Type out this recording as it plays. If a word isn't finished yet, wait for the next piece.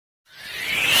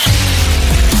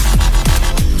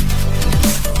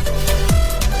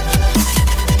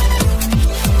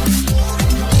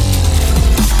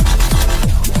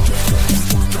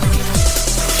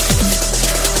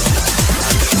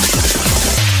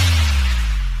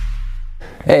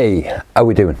Hey, how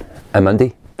we doing? I'm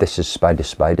Andy, this is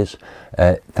Spiders.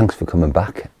 Thanks for coming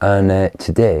back, and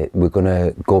today we're going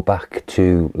to go back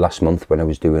to last month when I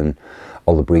was doing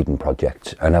all the breeding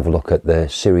projects and have a look at the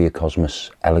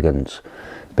Cyriocosmus elegans,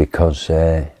 because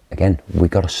again we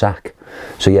got a sack.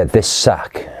 So yeah, this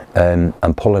sack,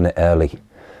 I'm pulling it early,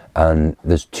 and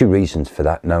there's two reasons for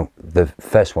that. Now the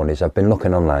first one is I've been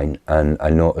looking online and I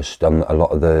noticed on a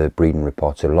lot of the breeding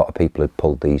reports that a lot of people had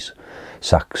pulled these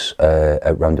sacks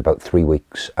around about 3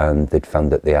 weeks, and they'd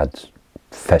found that they had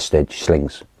first stage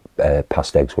slings,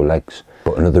 past eggs were legs.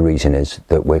 But another reason is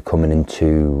that we're coming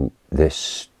into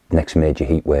this next major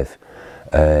heat wave,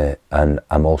 and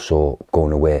I'm also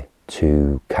going away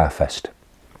to Carfest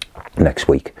next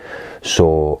week,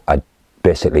 so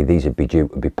basically these would be due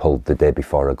to be pulled the day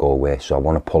before I go away. So I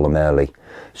want to pull them early,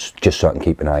 just so I can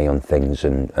keep an eye on things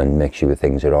and make sure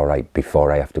things are all right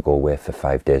before I have to go away for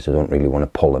 5 days. I don't really want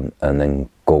to pull them and then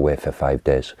go away for 5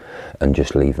 days and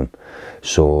just leave them.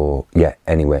 So yeah,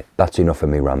 anyway, that's enough of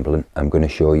me rambling. I'm going to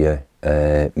show you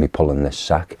me pulling this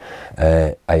sack.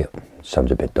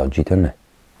 Sounds a bit dodgy, doesn't it?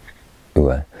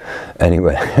 Ooh,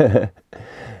 anyway,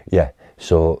 yeah.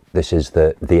 So this is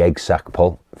the egg sack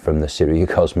pull from the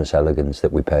Cyriocosmus elegans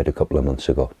that we paired a couple of months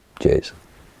ago. Cheers.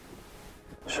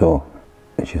 So,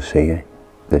 as you see,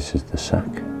 this is the sack.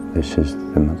 This is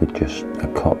the mother. I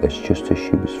caught this just as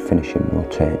she was finishing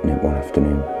rotating it one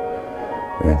afternoon.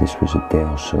 This was a day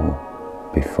or so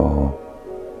before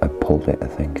I pulled it, I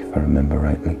think, if I remember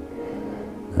rightly.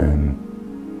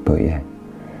 But yeah,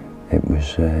 it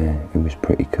was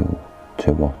pretty cool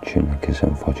to watch, and because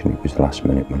unfortunately it was last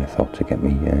minute when I thought to get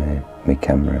my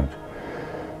camera out.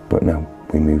 But now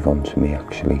we move on to me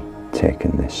actually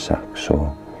taking this sack.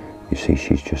 So you see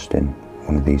she's just in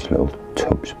one of these little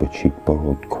tubs, but she'd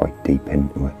burrowed quite deep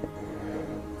into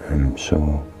it.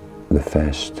 So the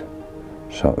first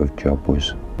sort of job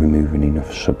was removing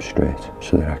enough substrate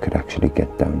so that I could actually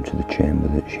get down to the chamber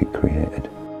that she created.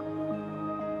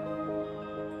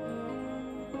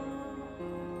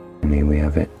 And here we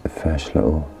have it, the first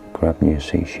little grab, and you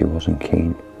see she wasn't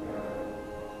keen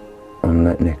on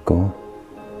letting it go.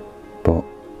 But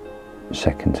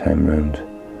second time round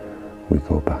we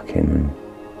go back in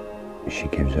and she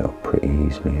gives it up pretty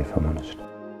easily, if I'm honest.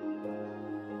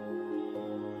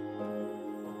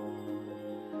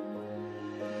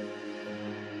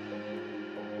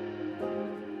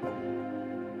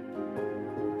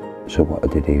 So what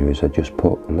I did here is I just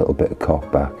put a little bit of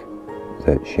cork back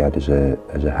that she had as a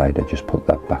hide. I just put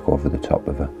that back over the top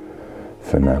of her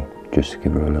for now, just to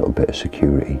give her a little bit of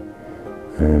security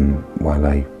while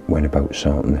I went about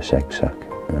sorting this egg sac.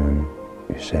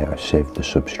 I saved the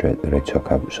substrate that I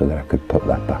took out so that I could put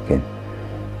that back in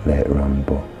later on,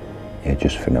 but yeah,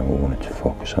 just for now I wanted to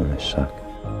focus on this sac.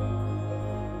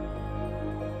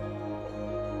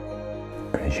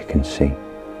 And as you can see,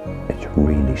 it's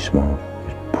really small.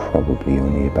 It's probably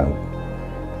only about,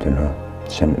 I don't know,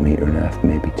 1.5 centimetres,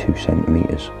 maybe 2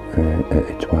 centimetres at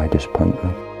its widest point.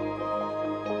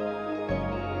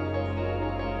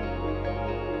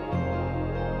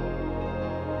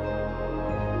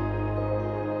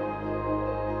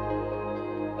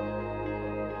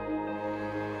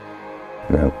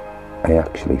 Now, I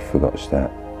actually forgot to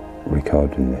start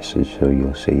recording this, so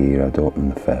you'll see here I'd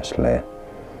opened the first layer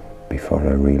before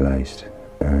I realised,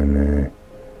 and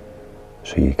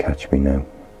so you catch me now.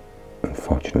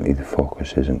 Unfortunately the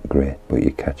focus isn't great, but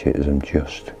you catch it as I'm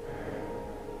just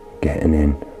getting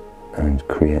in and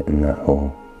creating that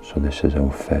hole. So this is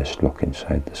our first look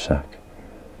inside the sack,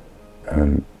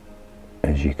 and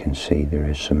as you can see there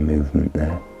is some movement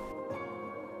there.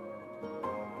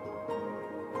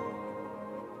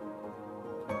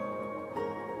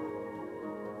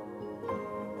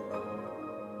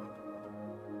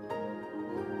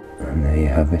 And there you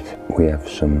have it. We have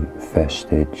some first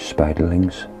stage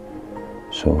spiderlings.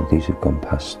 So these have gone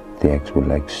past the eggs with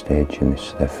legs stage, and this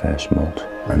is their first molt.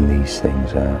 And these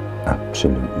things are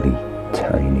absolutely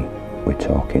tiny. We're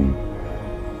talking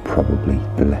probably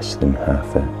less than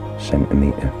 0.5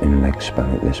 centimetre in leg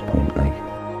span at this point, like.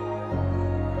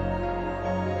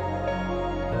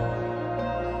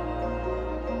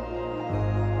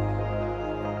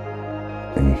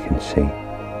 And you can see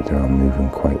they're all moving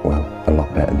quite well, a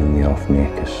lot better than the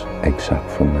Orphanacus egg sac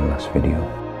from my last video.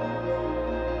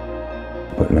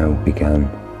 But now began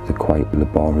the quite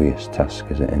laborious task,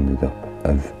 as it ended up,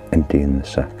 of emptying the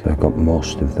sack. I got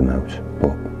most of them out,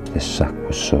 but this sack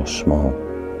was so small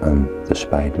and the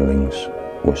spiderlings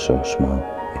were so small,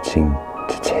 it seemed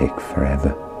to take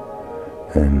forever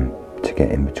to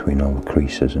get in between all the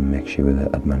creases and make sure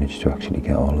that I'd managed to actually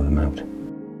get all of them out.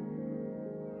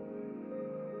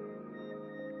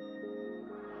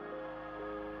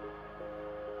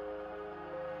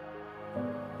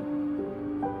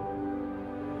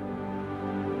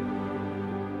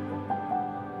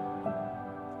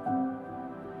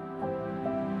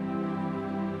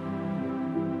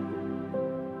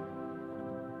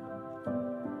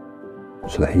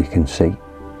 So there you can see,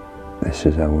 this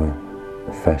is our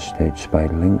first stage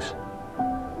spiderlings.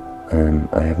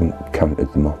 I haven't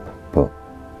counted them up, but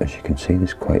as you can see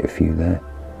there's quite a few there.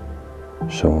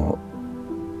 So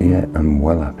yeah, I'm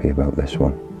well happy about this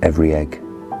one. Every egg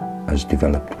has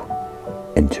developed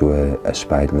into a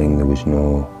spiderling. There was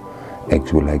no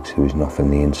eggs with legs, there was nothing.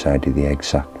 The inside of the egg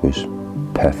sac was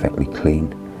perfectly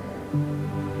clean.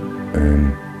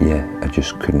 Yeah, I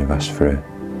just couldn't have asked for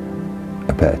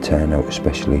a better turnout,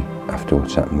 especially after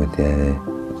what's happened with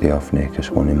the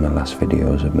Orphanacus one in my last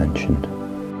video, as I've mentioned.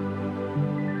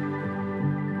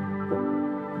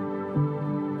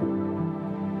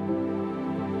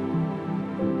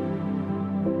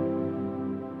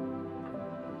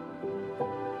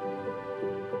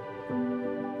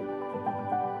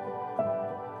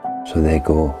 So they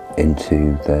go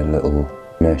into their little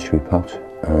nursery pot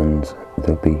and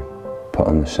they'll be put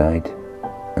on the side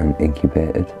and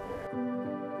incubated.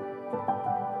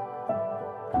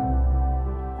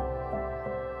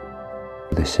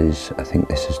 This is, I think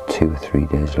this is 2 or 3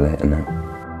 days later now.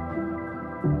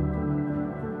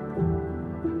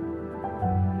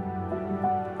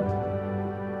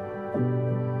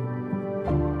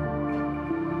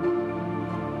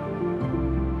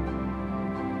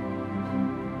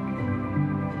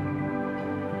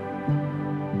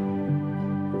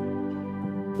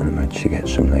 And I managed to get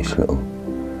some nice little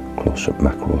close-up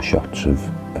macro shots of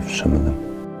some of them.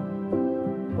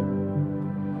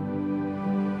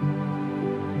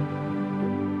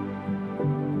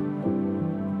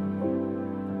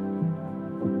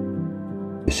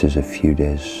 This is a few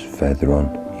days further on.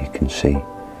 You can see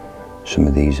some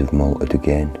of these have molted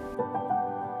again.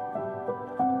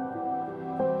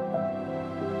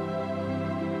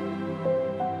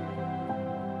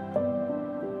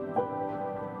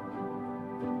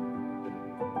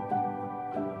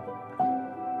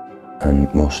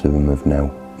 And most of them have now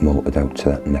molted out to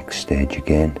that next stage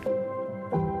again.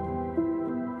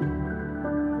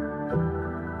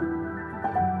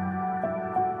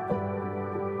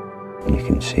 And you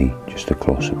can see just a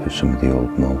close-up of some of the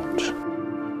old molts.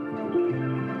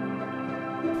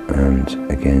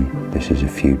 And again, this is a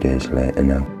few days later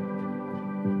now.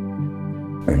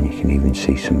 And you can even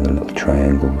see some of the little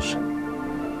triangles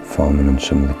forming on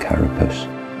some of the carapace.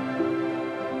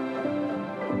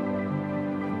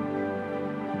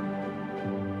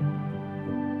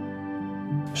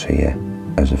 So yeah,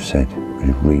 as I've said, I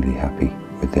was really happy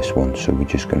with this one, so we're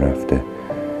just going to have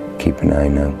to keep an eye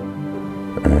now.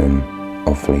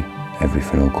 Hopefully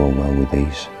everything will go well with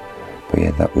these. But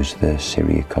yeah, that was the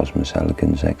Cyriocosmus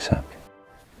elegans egg sac.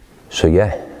 So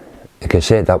yeah, like I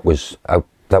said, that was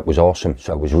awesome.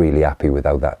 So I was really happy with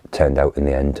how that turned out in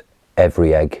the end.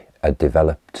 Every egg had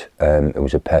developed. It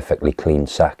was a perfectly clean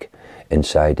sac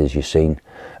inside, as you've seen,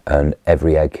 and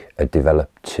every egg had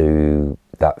developed to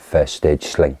that first stage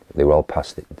sling. They were all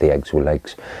past the eggs with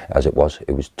legs as it was.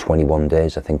 It was 21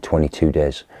 days, I think 22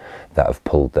 days that have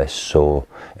pulled this. So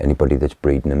anybody that's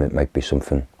breeding them, it might be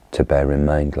something to bear in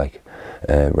mind, like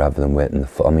rather than waiting the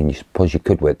full, I mean, you suppose you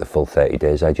could wait the full 30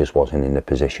 days. I just wasn't in a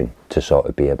position to sort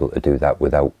of be able to do that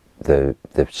without the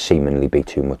seemingly be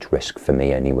too much risk for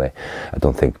me anyway. I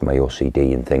don't think my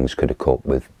OCD and things could have coped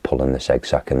with pulling this egg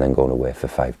sac and then going away for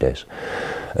 5 days.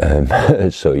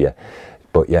 So yeah,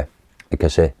 but yeah, like I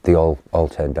say, they all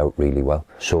turned out really well.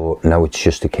 So now it's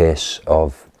just a case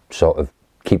of sort of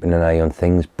keeping an eye on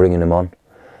things, bringing them on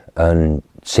and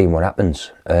seeing what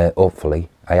happens. Hopefully,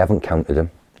 I haven't counted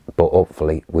them, but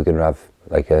hopefully we're going to have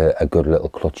like a good little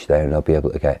clutch there and I'll be able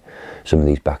to get some of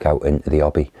these back out into the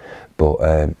hobby.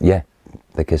 But yeah,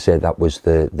 like I said, that was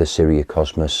the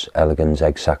Cyriocosmus elegans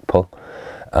egg sac pull,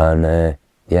 and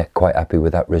yeah, quite happy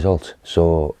with that result.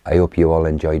 So I hope you all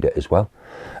enjoyed it as well,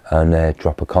 and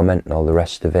drop a comment and all the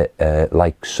rest of it.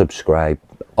 Like, subscribe,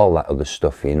 all that other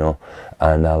stuff, you know,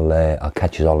 and I'll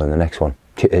catch you all in the next one.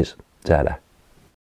 Cheers. Ta-da.